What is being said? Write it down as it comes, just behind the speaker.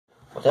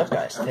What's up,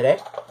 guys? Today,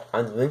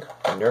 I'm doing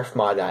a Nerf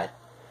mod guide.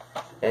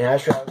 And I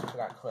sure I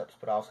forgot clips,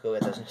 but I'll go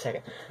with those in a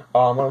second.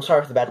 I'm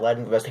sorry for the bad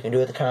lighting, the best I can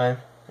do at the time.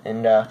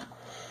 And, so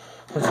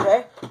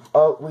today,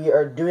 we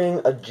are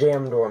doing a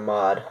jam door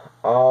mod.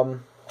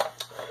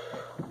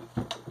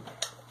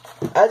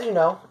 As you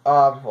know,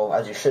 well,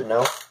 as you should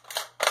know,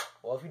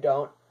 well, if you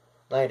don't,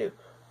 I do.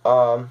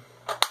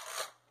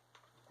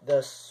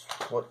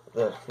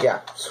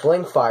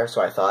 SlingFire,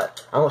 so I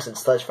thought. I almost said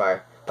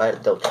SledgeFire, but I had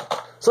to double check.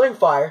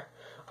 SlingFire,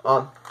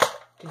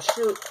 can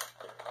shoot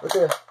with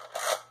the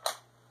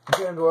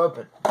jam door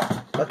open.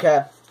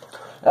 Okay.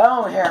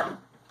 Now here,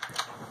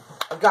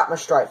 I've got my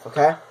strife,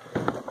 okay?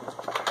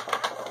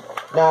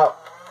 Now,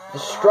 the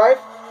strife,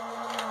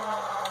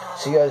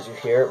 see as you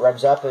hear, it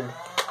revs up and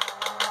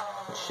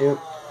shoot,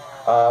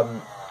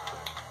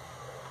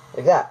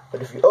 like that.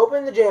 But if you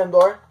open the jam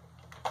door,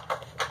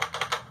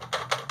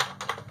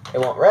 it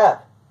won't rev.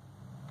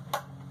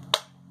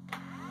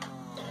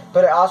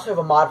 But I also have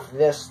a mod for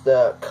this,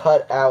 the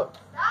cut out.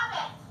 Stop it!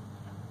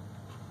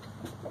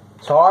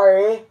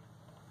 Sorry.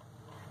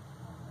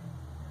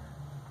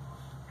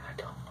 I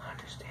don't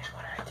understand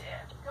what I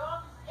did.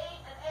 Dog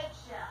ate an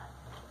eggshell.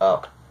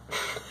 Oh.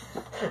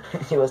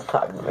 He was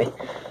talking to me.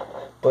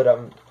 But,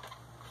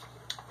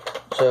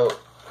 so,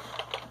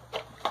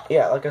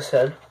 yeah, like I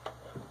said,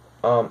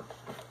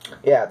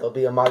 yeah, there'll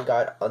be a mod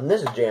guide on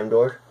this jam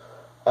door,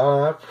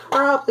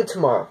 probably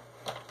tomorrow.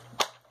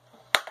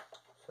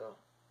 So,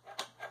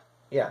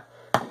 yeah,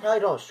 I probably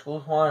don't have school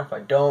tomorrow. If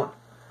I don't,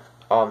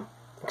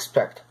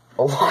 expect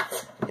a lot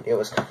of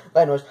videos.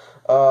 But anyways,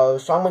 so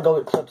I'm gonna go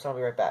get clips, I'll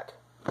be right back.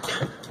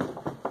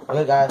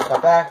 Okay guys,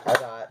 got back, I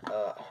got,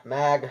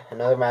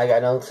 another mag. I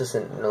know this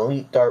isn't an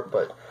elite dart,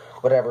 but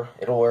whatever,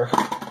 it'll work.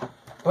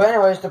 But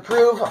anyways, to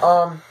prove,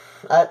 it'll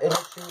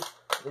shoot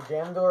the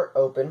jam door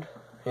open,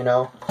 you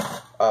know,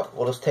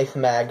 we'll just take the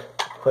mag,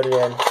 put it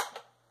in.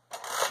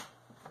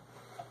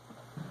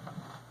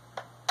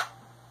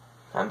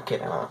 I'm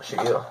kidding, I won't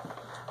shoot you.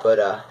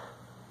 But,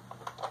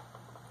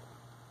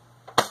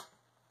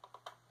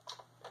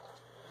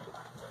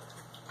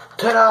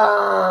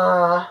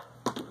 ta-da!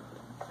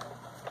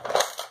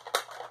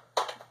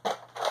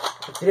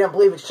 If you didn't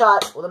believe it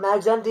shot, well, the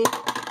mag's empty.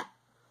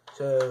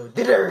 So,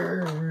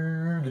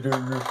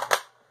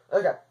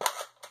 okay.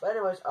 But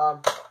anyways, so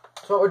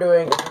what we're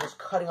doing is we're just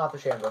cutting off the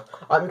jam door.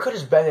 You could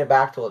just bend it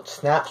back till it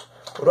snaps.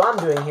 What I'm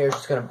doing here is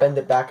just gonna bend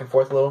it back and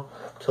forth a little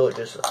till it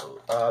just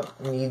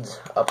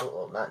kneads up a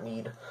little,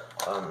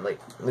 like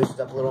loosens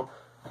up a little.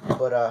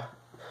 But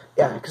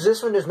yeah, because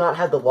this one does not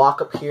have the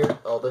lock up here.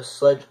 Oh, the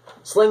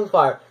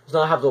SlingFire does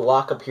not have the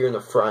lock up here in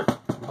the front.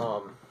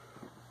 So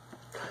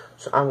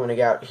I'm gonna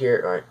get out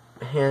here, alright,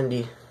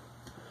 handy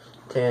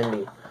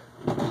dandy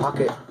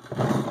pocket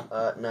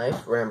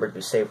knife. Remember to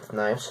be safe with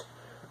knives.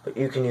 But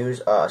you can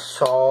use a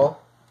saw.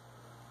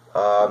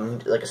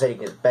 Like I said, you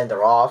can just bend it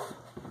off.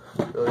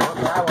 So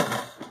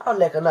I'll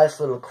make a nice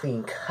little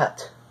clean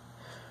cut.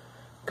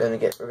 We're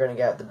gonna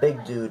get the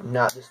big dude,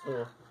 not this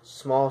little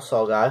small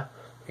saw guy.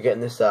 We're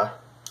getting this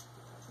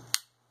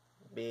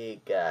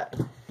big guy.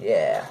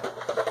 Yeah.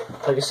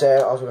 Like I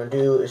said, all we're gonna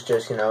do is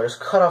just just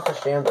cut off the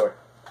jam door.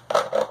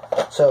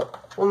 So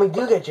when we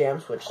do get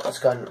jams, which this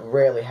gun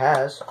rarely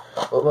has,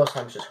 well, most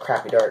times it's just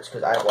crappy darts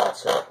because I have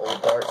lots of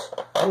old darts.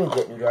 I need to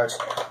get new darts.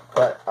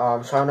 But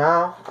so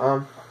now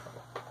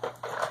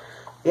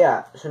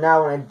yeah. So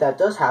now when that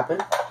does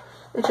happen,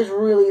 it's just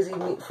really easy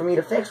for me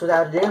to fix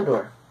without a jam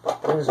door.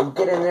 I just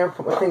get in there,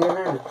 put my finger in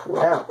there, and just pull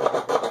it out.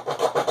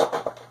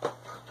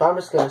 So I'm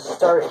just gonna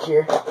start it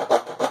here.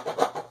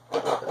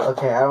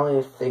 Okay, I don't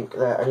even think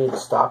that I need to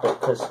stop it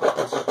because it's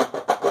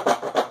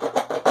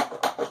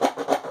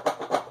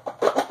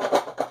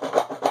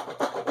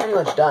pretty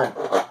much done.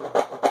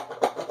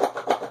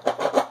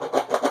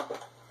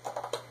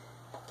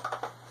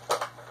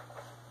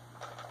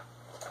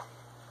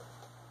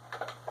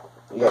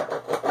 Yeah.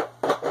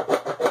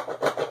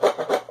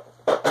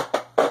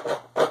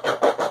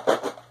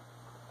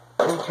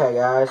 Okay,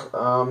 guys.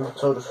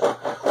 So just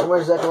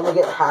where's that? When we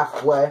get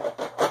halfway.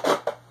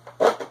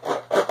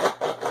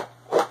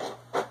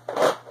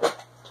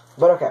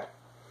 But okay.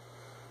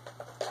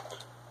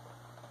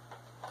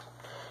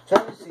 So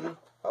as you see,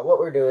 what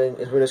we're doing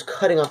is we're just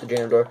cutting off the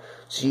jam door.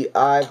 See,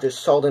 I've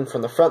just sawed in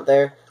from the front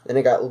there. Then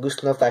it got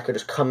loose enough that I could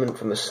just come in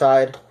from the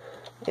side.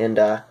 And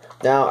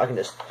now I can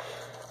just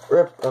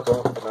rip. Okay,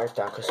 I'll put the knife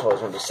down because I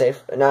always want to be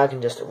safe. And now I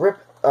can just rip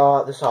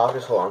this off.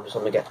 Just hold on. Just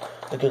let me get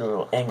a good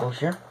little angle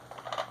here.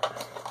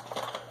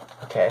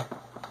 Okay.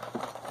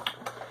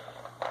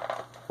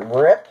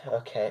 Rip.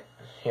 Okay.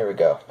 Here we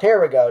go.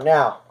 Here we go.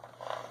 Now.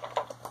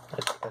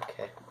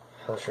 Okay.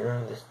 How should I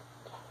remember this?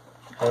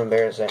 How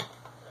embarrassing.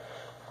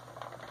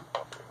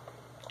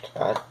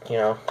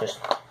 Just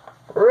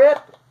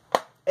rip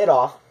it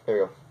off. There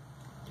we go.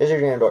 There's your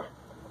jam door.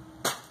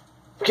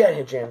 Get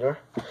it, jam door.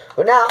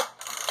 But now.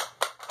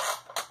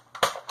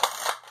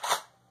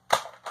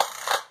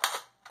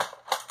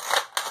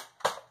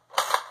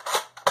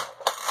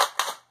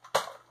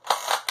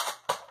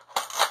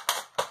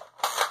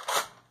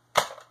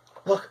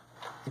 Look,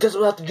 it does it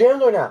without the jam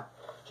door now.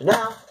 So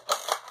now,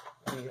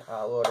 we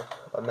load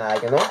a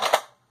mag in there.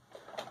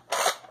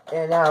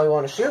 And now we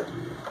want to shoot.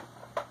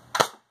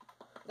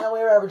 Now we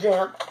have a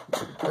jam.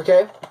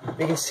 Okay?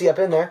 You can see up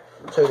in there.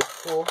 So you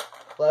just pull the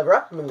lever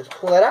up, and we can just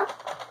pull that out.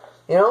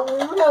 You know,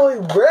 now we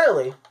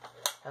rarely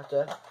have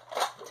to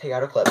take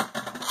out a clip.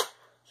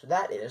 So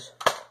that is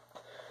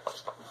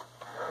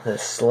the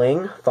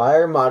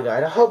SlingFire mod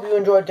guide. I hope you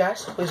enjoyed,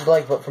 guys. Please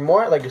like, vote for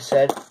more. Like I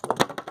said,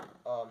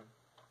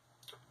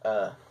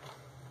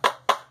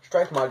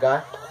 strike mod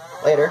guy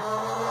later.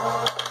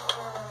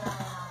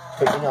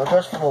 But you know,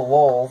 just for the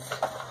lulz,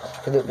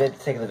 for the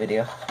sake of the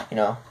video, you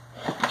know,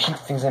 keep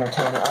things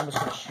entertaining. I'm just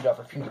gonna shoot up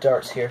a few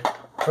darts here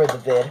for the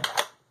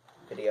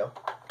video.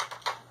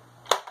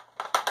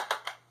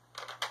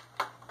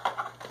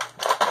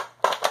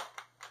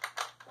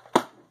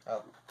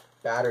 Oh,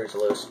 battery's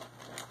loose.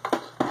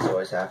 This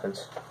always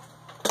happens.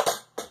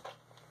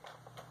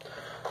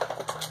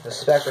 The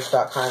spectre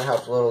stock kind of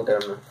helps a little.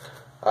 Get them.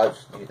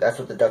 That's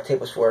what the duct tape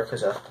was for,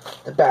 because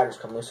the batteries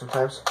come loose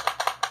sometimes.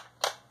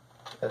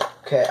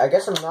 Okay, I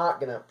guess I'm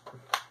not gonna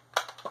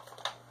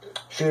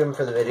shoot him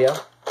for the video.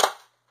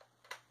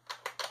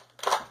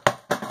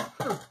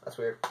 That's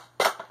weird.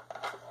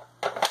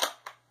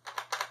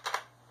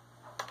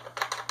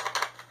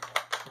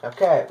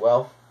 Okay,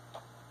 well.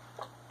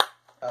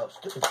 Oh,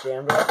 stupid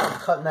jam door. I'm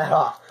cutting that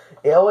off.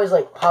 It always,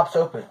 like, pops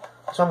open.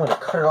 So I'm going to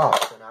cut it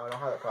off. So now I don't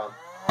have that problem.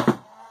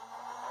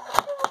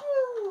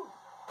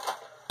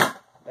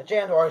 My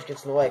jam door always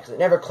gets in the way because it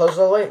never closes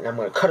all the way. And I'm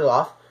going to cut it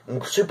off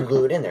and super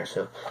glue it in there.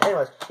 So,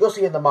 anyways, you'll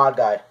see in the mod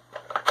guide.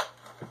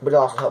 But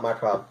it'll also help my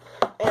problem.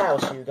 And I will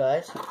see you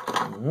guys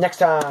next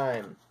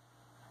time.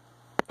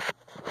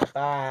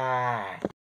 Bye.